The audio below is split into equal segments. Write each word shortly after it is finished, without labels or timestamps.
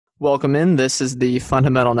Welcome in. This is the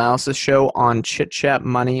Fundamental Analysis Show on Chit Chat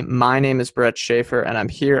Money. My name is Brett Schaefer, and I'm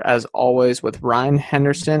here as always with Ryan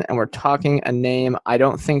Henderson, and we're talking a name I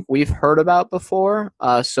don't think we've heard about before.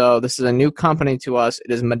 So this is a new company to us.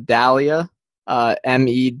 It is Medallia,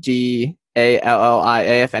 Medallia.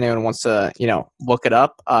 If anyone wants to, look it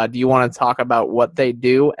up. Do you want to talk about what they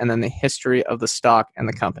do and then the history of the stock and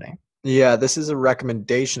the company? Yeah, this is a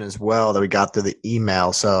recommendation as well that we got through the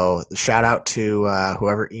email. So shout out to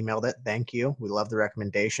whoever emailed it. Thank you. We love the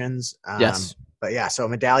recommendations. Yes. But yeah, so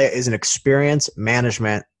Medallia is an experience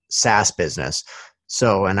management SaaS business.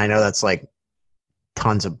 So, and I know that's like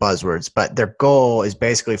tons of buzzwords, but their goal is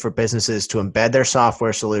basically for businesses to embed their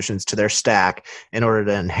software solutions to their stack in order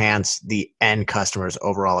to enhance the end customer's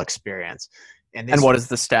overall experience. And what is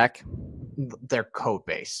the stack? Their code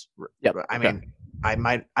base. Yep. I mean, I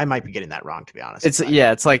might be getting that wrong, to be honest. It's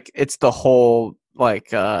the whole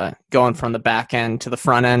going from the back end to the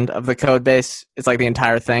front end of the code base. It's like the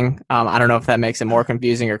entire thing. I don't know if that makes it more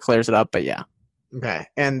confusing or clears it up, but yeah. Okay.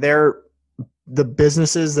 And the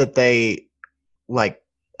businesses that they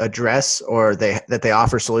address or that they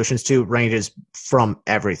offer solutions to ranges from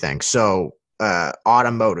everything. So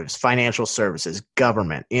automotives, financial services,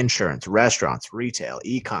 government, insurance, restaurants, retail,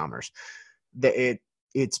 e-commerce.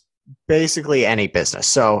 It's basically any business.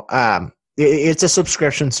 So it's a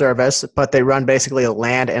subscription service, but they run basically a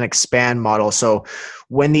land and expand model. So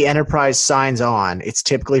when the enterprise signs on, it's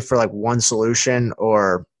typically for like one solution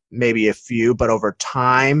or maybe a few, but over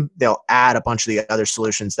time, they'll add a bunch of the other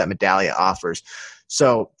solutions that Medallia offers.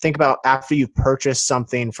 So think about after you've purchased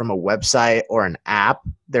something from a website or an app,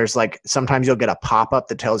 there's sometimes you'll get a pop-up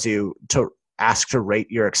that tells you to ask to rate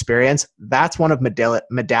your experience. That's one of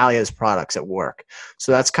Medallia's products at work.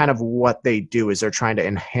 So that's kind of what they do is they're trying to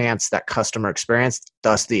enhance that customer experience,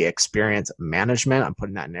 thus the experience management. I'm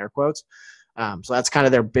putting that in air quotes. So that's kind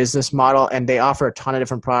of their business model, and they offer a ton of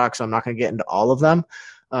different products. So I'm not going to get into all of them.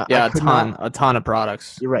 A ton of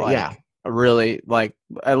products. You're right. Yeah. Really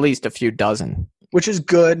at least a few dozen. Which is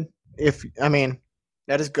good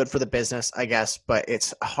that is good for the business, I guess, but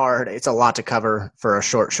it's hard. It's a lot to cover for a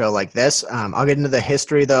short show like this. I'll get into the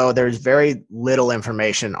history, though. There's very little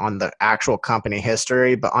information on the actual company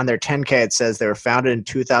history, but on their 10K, it says they were founded in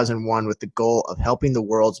 2001 with the goal of helping the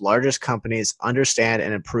world's largest companies understand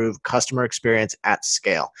and improve customer experience at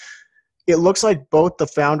scale. It looks like both the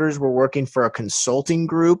founders were working for a consulting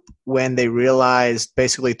group when they realized,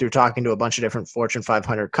 basically through talking to a bunch of different Fortune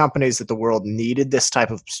 500 companies, that the world needed this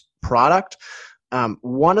type of product.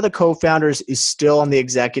 One of the co-founders is still on the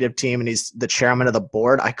executive team, and he's the chairman of the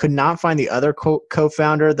board. I could not find the other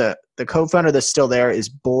co-founder. The co-founder that's still there is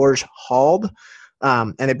Borj Halb,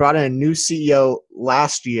 and they brought in a new CEO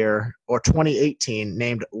last year, or 2018,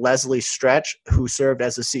 named Leslie Stretch, who served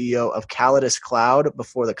as the CEO of Calidus Cloud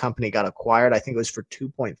before the company got acquired. I think it was for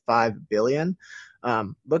 $2.5 billion.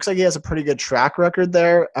 Looks like he has a pretty good track record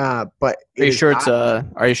there. But are you sure it's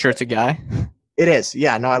a guy? It is.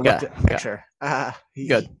 Yeah. No, I looked at the picture.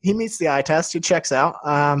 Good. He meets the eye test. He checks out.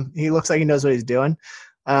 He looks like he knows what he's doing.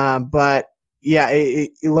 But yeah,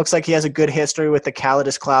 it looks like he has a good history with the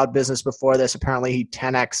Calidus Cloud business before this. Apparently he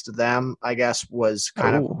 10x'd them, I guess, was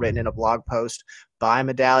kind of written in a blog post by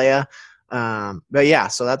Medallia. But yeah,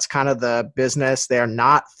 so that's kind of the business. They are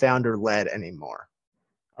not founder led anymore.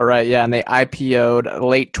 All right, yeah, and they IPO'd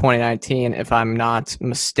late 2019, if I'm not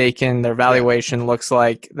mistaken. Their valuation looks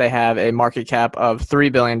like they have a market cap of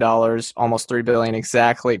 $3 billion, almost $3 billion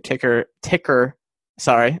exactly. Ticker,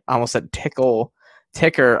 sorry, I almost said tickle.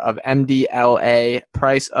 Ticker of MDLA,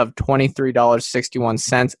 price of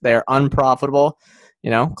 $23.61. They're unprofitable,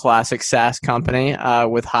 classic SaaS company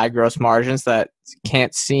with high gross margins that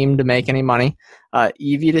can't seem to make any money.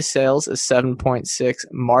 EV to sales is 7.6.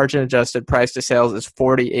 Margin adjusted price to sales is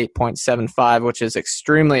 48.75, which is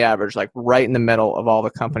extremely average, like right in the middle of all the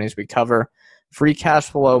companies we cover. Free cash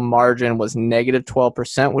flow margin was negative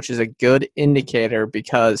 12%, which is a good indicator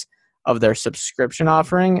because of their subscription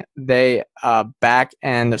offering. They back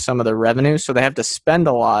end some of the revenue, so they have to spend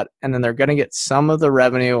a lot, and then they're going to get some of the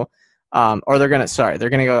revenue. They're going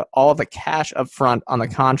to go all the cash up front on the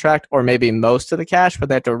contract, or maybe most of the cash, but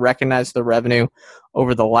they have to recognize the revenue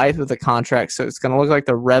over the life of the contract. So it's going to look like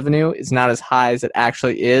the revenue is not as high as it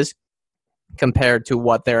actually is compared to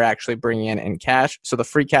what they're actually bringing in cash. So the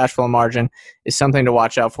free cash flow margin is something to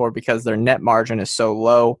watch out for because their net margin is so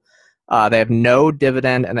low. They have no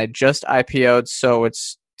dividend, and they just IPO'd, so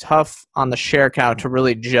it's tough on the share count to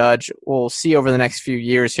really judge. We'll see over the next few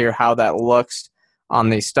years here how that looks. on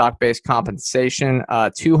the stock-based compensation.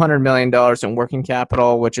 $200 million in working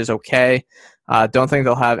capital, which is okay. Don't think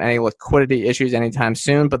they'll have any liquidity issues anytime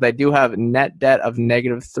soon, but they do have net debt of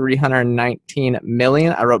negative $319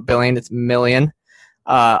 million. I wrote billion, it's million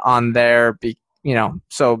on their,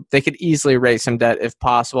 so they could easily raise some debt if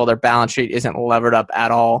possible. Their balance sheet isn't levered up at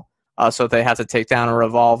all. So if they have to take down a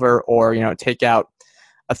revolver or, take out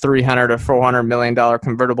a $300 or $400 million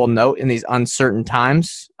convertible note in these uncertain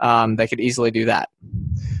times, they could easily do that.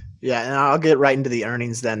 Yeah, and I'll get right into the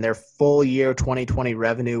earnings then. Their full year 2020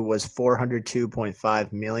 revenue was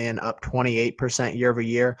 $402.5 million, up 28% year over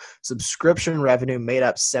year. Subscription revenue made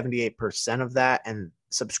up 78% of that, and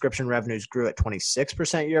subscription revenues grew at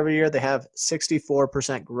 26% year over year. They have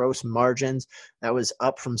 64% gross margins. That was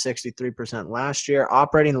up from 63% last year.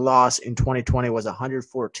 Operating loss in 2020 was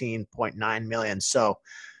 $114.9 million. So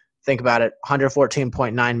think about it,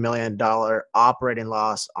 $114.9 million operating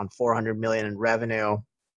loss on $400 million in revenue.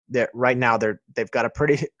 Right now they've got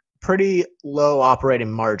a pretty low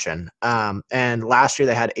operating margin. And last year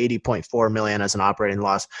they had $80.4 million as an operating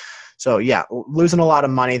loss. So yeah, losing a lot of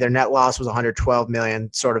money. Their net loss was $112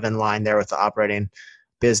 million, sort of in line there with the operating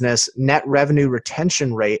business. Net revenue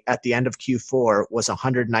retention rate at the end of Q4 was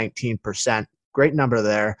 119%. Great number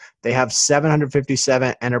there. They have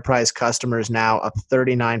 757 enterprise customers now, up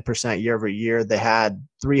 39% year over year. They had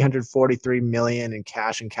 $343 million in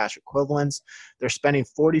cash and cash equivalents. They're spending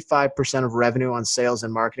 45% of revenue on sales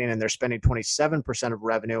and marketing, and they're spending 27% of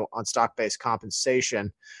revenue on stock-based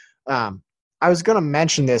compensation. I was going to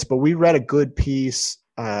mention this, but we read a good piece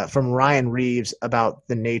from Ryan Reeves about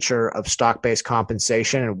the nature of stock-based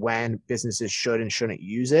compensation and when businesses should and shouldn't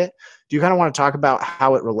use it. Do you kind of want to talk about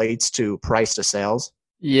how it relates to price to sales?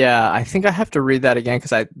 Yeah, I think I have to read that again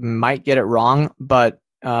because I might get it wrong, but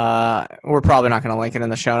we're probably not going to link it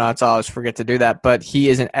in the show notes. I always forget to do that. But he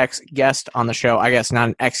is an ex-guest on the show. I guess not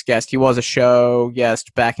an ex-guest. He was a show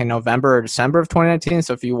guest back in November or December of 2019.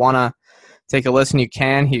 So if you want to take a listen, you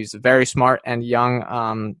can. He's very smart and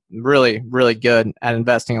young, really, really good at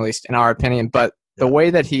investing, at least in our opinion. But the way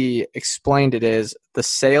that he explained it is the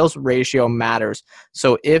sales ratio matters.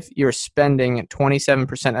 So if you're spending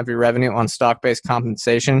 27% of your revenue on stock-based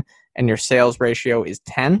compensation and your sales ratio is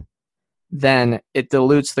 10, then it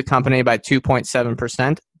dilutes the company by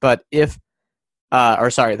 2.7%. But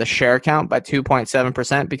the share count by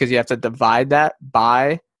 2.7% because you have to divide that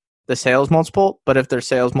by the sales multiple. But if their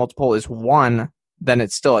sales multiple is 1, then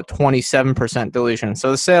it's still a 27% dilution.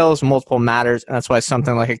 So the sales multiple matters, and that's why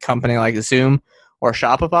something like a company like Zoom or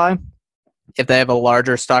Shopify, if they have a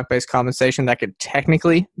larger stock-based compensation, that could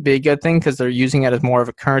technically be a good thing because they're using it as more of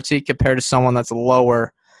a currency compared to someone that's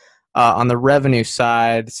lower on the revenue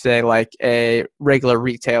side, say like a regular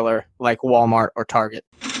retailer like Walmart or Target.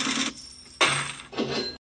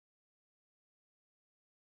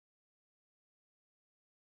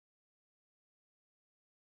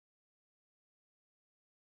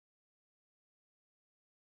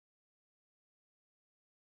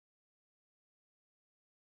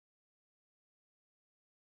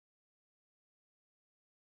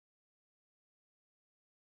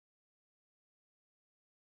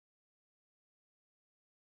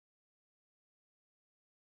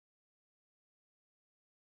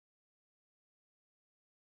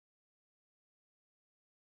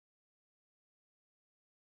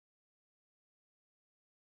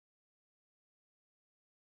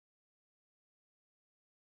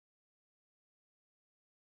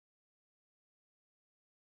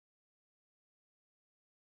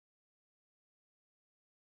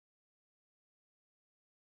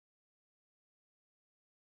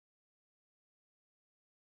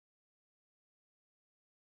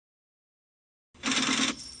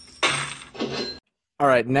 All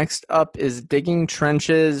right, next up is digging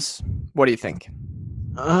trenches. What do you think?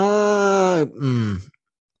 I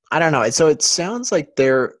don't know. So it sounds like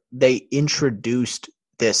they introduced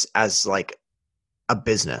this as like a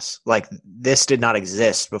business. Like this did not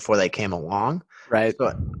exist before they came along. Right.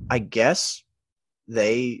 So I guess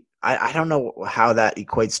I don't know how that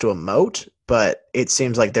equates to a moat, but it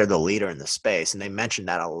seems like they're the leader in the space. And they mentioned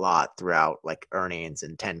that a lot throughout like earnings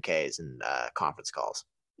and 10Ks and conference calls.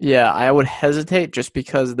 Yeah, I would hesitate just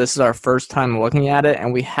because this is our first time looking at it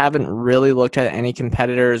and we haven't really looked at any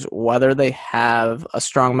competitors, whether they have a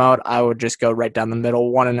strong moat. I would just go right down the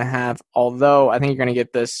middle, 1.5. Although I think you're going to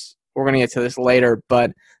get this, we're going to get to this later,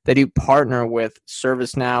 but they do partner with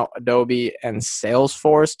ServiceNow, Adobe, and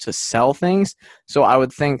Salesforce to sell things. So I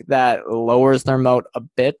would think that lowers their moat a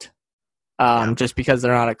bit. Just because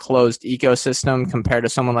they're not a closed ecosystem compared to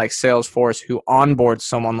someone like Salesforce who onboards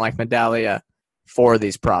someone like Medallia for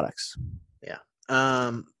these products. Yeah.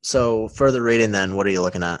 So further reading, then what are you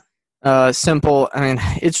looking at? Simple. I mean,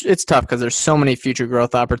 it's tough because there's so many future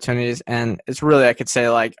growth opportunities, and it's really I could say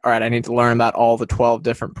like, all right, I need to learn about all the 12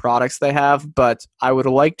 different products they have, but I would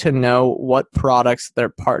like to know what products their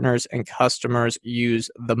partners and customers use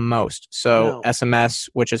the most. So SMS,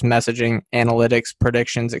 which is messaging, analytics,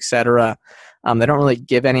 predictions, etc. They don't really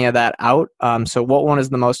give any of that out. So what one is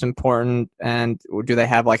the most important, and do they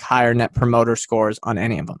have like higher net promoter scores on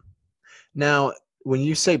any of them? Now, when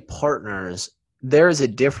you say partners, there is a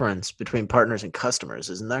difference between partners and customers,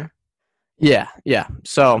 isn't there? Yeah, yeah.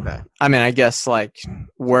 So, Okay. I mean, I guess like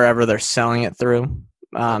wherever they're selling it through,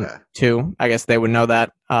 Okay. too. I guess they would know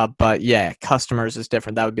that. But yeah, customers is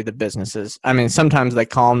different. That would be the businesses. I mean, sometimes they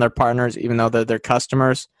call them their partners, even though they're their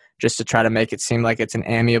customers, just to try to make it seem like it's an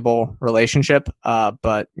amiable relationship.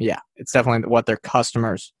 But yeah, it's definitely what their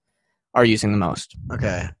customers are using the most.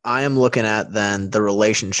 Okay. I am looking at then the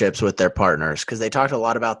relationships with their partners because they talked a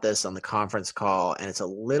lot about this on the conference call, and it's a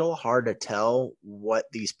little hard to tell what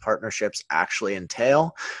these partnerships actually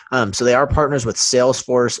entail. So they are partners with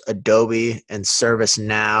Salesforce, Adobe, and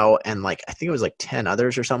ServiceNow, and like I think it was like 10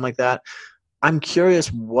 others or something like that. I'm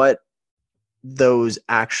curious what those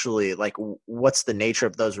actually like what's the nature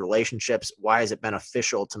of those relationships, why is it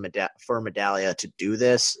beneficial to for Medallia to do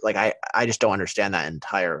this, like I just don't understand that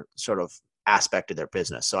entire sort of aspect of their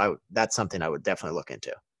business, so that's something I would definitely look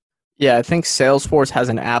into Yeah, I think Salesforce has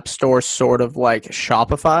an app store sort of like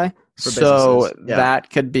Shopify. for So businesses. Yeah. that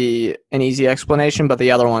could be an easy explanation, but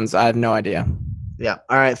the other ones, I have no idea. Yeah.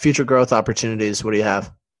 All right, future growth opportunities, what do you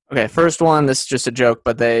have? Okay, first one, this is just a joke,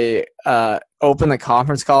 but they opened the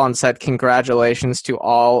conference call and said, congratulations to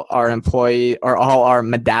all our employee or all our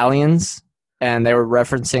medallions. And they were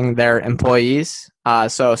referencing their employees.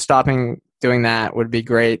 So stopping doing that would be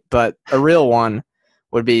great. But a real one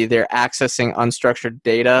would be they're accessing unstructured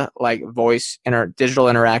data like voice, digital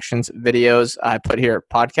interactions, videos. I put here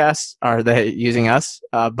podcasts. Are they using us?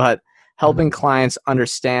 But helping clients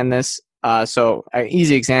understand this. So an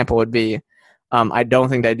easy example would be, I don't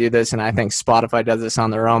think they do this, and I think Spotify does this on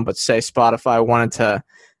their own. But say Spotify wanted to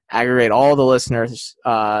aggregate all the listeners,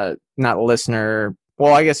 not listener.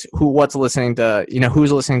 Well, I guess what's listening to,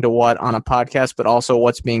 who's listening to what on a podcast, but also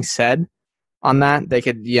what's being said on that. They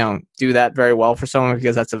could, do that very well for someone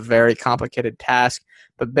because that's a very complicated task.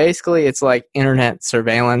 But basically, it's like internet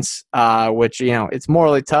surveillance, which it's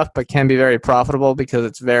morally tough, but can be very profitable because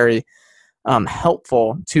it's very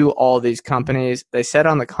helpful to all these companies. They said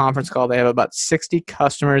on the conference call they have about 60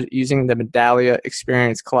 customers using the Medallia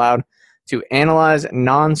Experience Cloud to analyze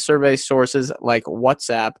non-survey sources like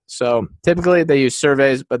WhatsApp. So typically they use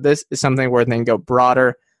surveys, but this is something where they can go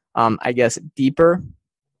broader, I guess deeper,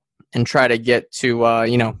 and try to get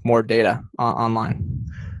to more data online.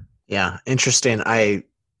 Yeah, interesting. I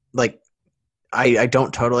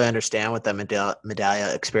don't totally understand what that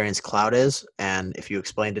Medallia Experience Cloud is, and if you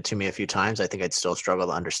explained it to me a few times, I think I'd still struggle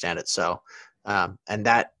to understand it. So, and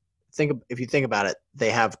that if you think about it,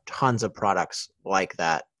 they have tons of products like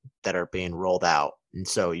that that are being rolled out, and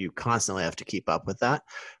so you constantly have to keep up with that.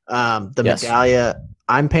 The Yes. Medallia,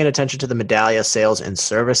 I'm paying attention to the Medallia Sales and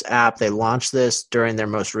Service app. They launched this during their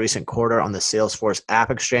most recent quarter on the Salesforce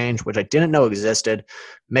App Exchange, which I didn't know existed.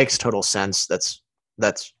 Makes total sense. That's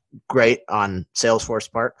great on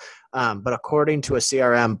Salesforce part. But according to a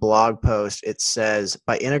CRM blog post, it says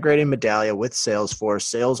by integrating Medallia with Salesforce,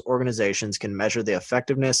 sales organizations can measure the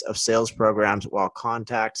effectiveness of sales programs while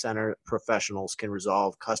contact center professionals can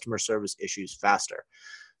resolve customer service issues faster.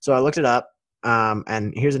 So I looked it up.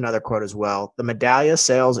 And here's another quote as well. The Medallia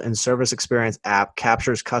Sales and Service Experience app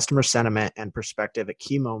captures customer sentiment and perspective at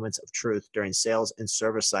key moments of truth during sales and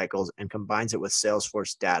service cycles and combines it with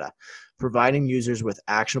Salesforce data, providing users with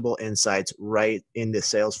actionable insights right in the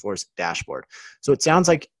Salesforce dashboard. So it sounds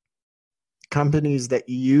like companies that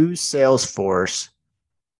use Salesforce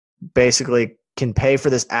basically can pay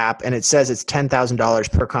for this app, and it says it's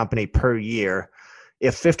 $10,000 per company per year.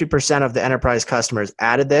 If 50% of the enterprise customers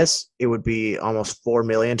added this, it would be almost 4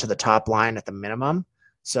 million to the top line at the minimum.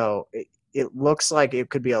 So it looks like it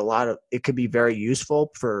could be it could be very useful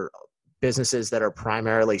for businesses that are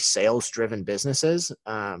primarily sales driven businesses.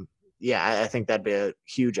 I think that'd be a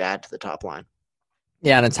huge add to the top line.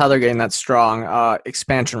 Yeah, and it's how they're getting that strong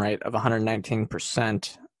expansion rate of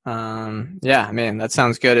 119%. Yeah, I mean, that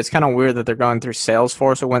sounds good. It's kind of weird that they're going through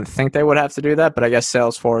Salesforce. I wouldn't think they would have to do that, but I guess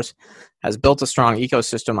Salesforce has built a strong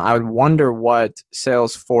ecosystem. I would wonder what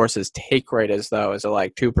Salesforce's take rate is, though. Is it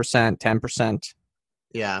like 2%, 10%?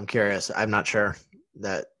 Yeah, I'm curious. I'm not sure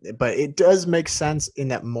but it does make sense in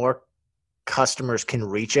that more customers can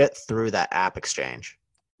reach it through that app exchange.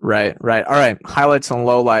 Right, right. All right. Highlights and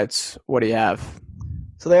lowlights. What do you have?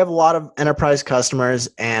 So they have a lot of enterprise customers,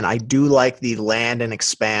 and I do like the land and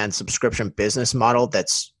expand subscription business model.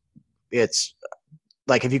 It's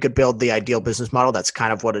like if you could build the ideal business model, that's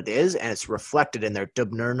kind of what it is, and it's reflected in their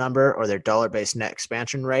DBNER number or their dollar-based net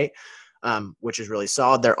expansion rate, which is really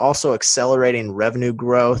solid. They're also accelerating revenue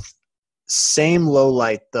growth. Same low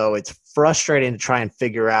light though, it's frustrating to try and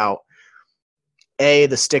figure out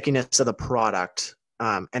the stickiness of the product,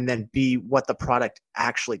 and then B, what the product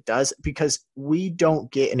actually does, because we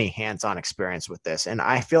don't get any hands-on experience with this. And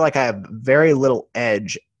I feel like I have very little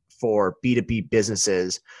edge for B2B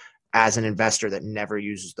businesses as an investor that never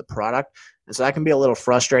uses the product. And so that can be a little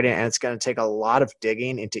frustrating, and it's going to take a lot of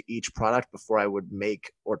digging into each product before I would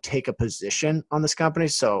make or take a position on this company.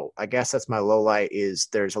 So I guess that's my low light, is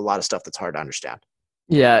there's a lot of stuff that's hard to understand.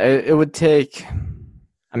 Yeah, it would take,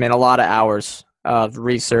 a lot of hours of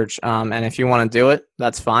research. And if you want to do it,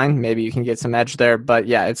 that's fine. Maybe you can get some edge there. But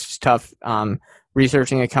yeah, it's just tough.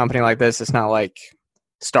 Researching a company like this, it's not like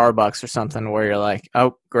Starbucks or something where you're like,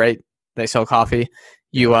 oh, great, they sell coffee.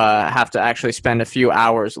 You have to actually spend a few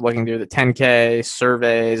hours looking through the 10K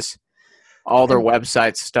surveys, all their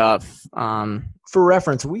website stuff. For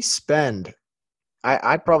reference,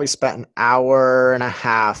 I probably spent an hour and a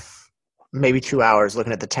half, maybe 2 hours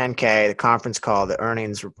looking at the 10K, the conference call, the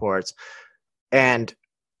earnings reports. And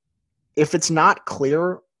if it's not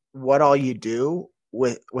clear what all you do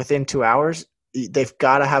within 2 hours, they've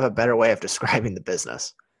got to have a better way of describing the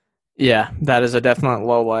business. Yeah, that is a definite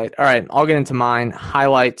low light. All right, I'll get into mine.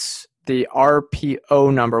 Highlights: the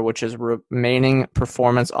RPO number, which is remaining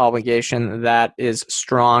performance obligation, that is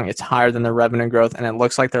strong. It's higher than the revenue growth, and it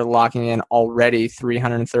looks like they're locking in already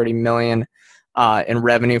 $330 million in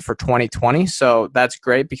revenue for 2020. So that's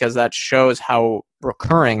great because that shows how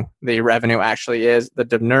recurring the revenue actually is. The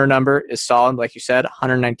DBNER number is solid, like you said,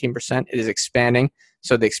 119%. It is expanding,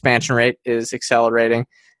 so the expansion rate is accelerating,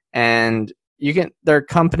 and their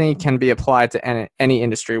company can be applied to any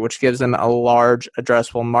industry, which gives them a large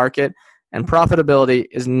addressable market, and profitability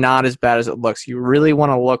is not as bad as it looks. You really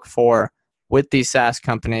want to look for, with these SaaS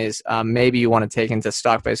companies, maybe you want to take into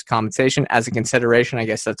stock-based compensation as a consideration. I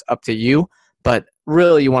guess that's up to you, but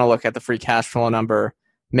really you want to look at the free cash flow number,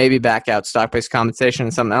 maybe back out stock-based compensation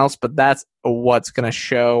and something else, but that's what's going to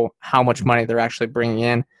show how much money they're actually bringing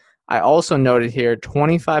in. I also noted here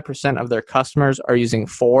 25% of their customers are using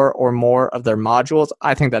 4 or more of their modules.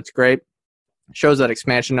 I think that's great. Shows that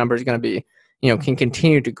expansion number is going to be, can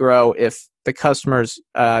continue to grow if the customers,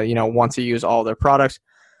 want to use all their products.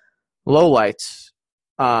 Lowlights.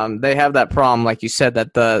 They have that problem, like you said,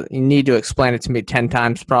 that you need to explain it to me 10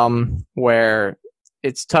 times problem, where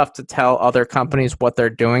it's tough to tell other companies what they're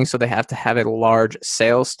doing, so they have to have a large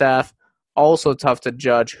sales staff. Also tough to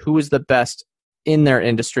judge who is the best in their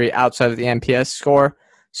industry outside of the NPS score.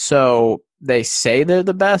 So they say they're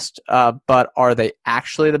the best, but are they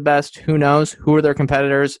actually the best? Who knows? Who are their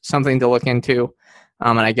competitors? Something to look into.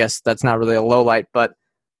 And I guess that's not really a low light. But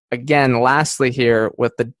again, lastly here,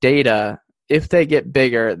 with the data, if they get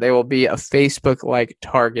bigger, they will be a Facebook-like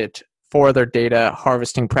target for their data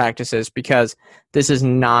harvesting practices, because this is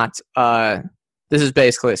not this is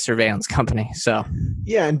basically a surveillance company. So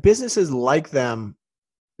yeah, and businesses like them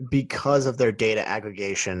because of their data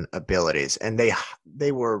aggregation abilities. And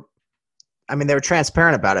they were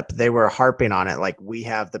transparent about it, but they were harping on it like, we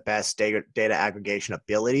have the best data aggregation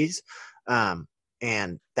abilities.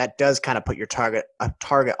 And that does kind of put a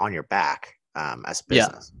target on your back as a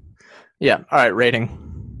business. Yeah. All right.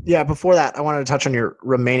 Rating. Yeah. Before that, I wanted to touch on your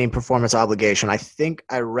remaining performance obligation. I think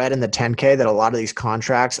I read in the 10K that a lot of these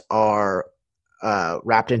contracts are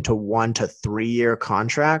wrapped into 1 to 3 year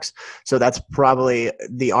contracts. So that's probably,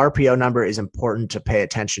 the RPO number is important to pay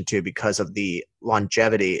attention to because of the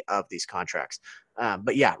longevity of these contracts.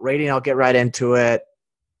 But yeah, rating, I'll get right into it.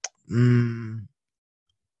 I'm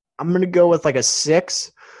going to go with like a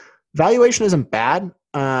 6. Valuation isn't bad,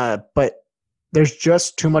 but there's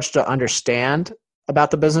just too much to understand about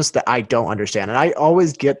the business that I don't understand. And I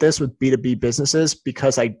always get this with B2B businesses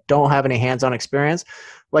because I don't have any hands-on experience.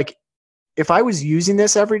 Like, if I was using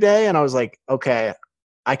this every day and I was like, okay,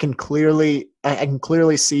 I can clearly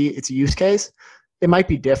see its use case, it might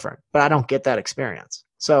be different, but I don't get that experience.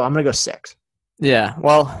 So I'm going to go 6. Yeah.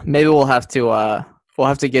 Well, maybe we'll have to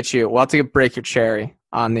break your cherry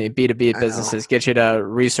on the B2B businesses, get you to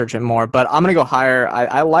research it more. But I'm going to go higher.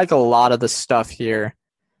 I like a lot of the stuff here.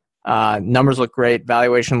 Numbers look great.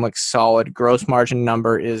 Valuation looks solid. Gross margin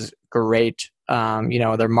number is great.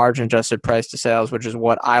 Their margin adjusted price to sales, which is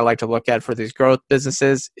what I like to look at for these growth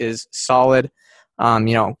businesses, is solid.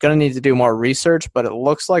 Going to need to do more research, but it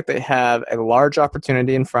looks like they have a large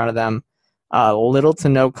opportunity in front of them. Little to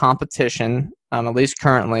no competition, at least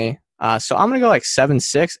currently. So I'm going to go like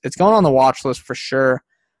 7.6. It's going on the watch list for sure.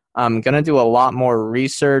 I'm going to do a lot more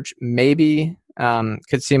research. Maybe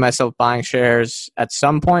could see myself buying shares at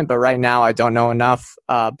some point, but right now I don't know enough.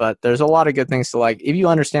 But there's a lot of good things to like. If you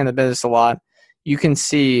understand the business a lot, you can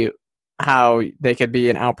see how they could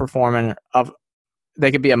be an outperformer of. They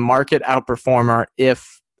could be a market outperformer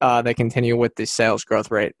if they continue with the sales growth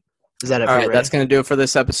rate. Is that it? All right, that's going to do it for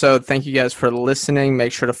this episode. Thank you guys for listening.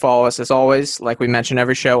 Make sure to follow us as always, like we mentioned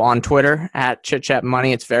every show, on Twitter at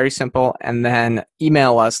ChitChatMoney. It's very simple. And then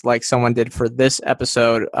email us like someone did for this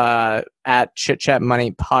episode at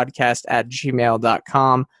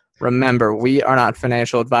chitchatmoneypodcast@gmail.com. Remember, we are not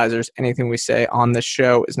financial advisors. Anything we say on this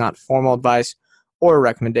show is not formal advice or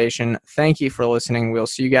recommendation. Thank you for listening. We'll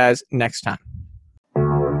see you guys next time.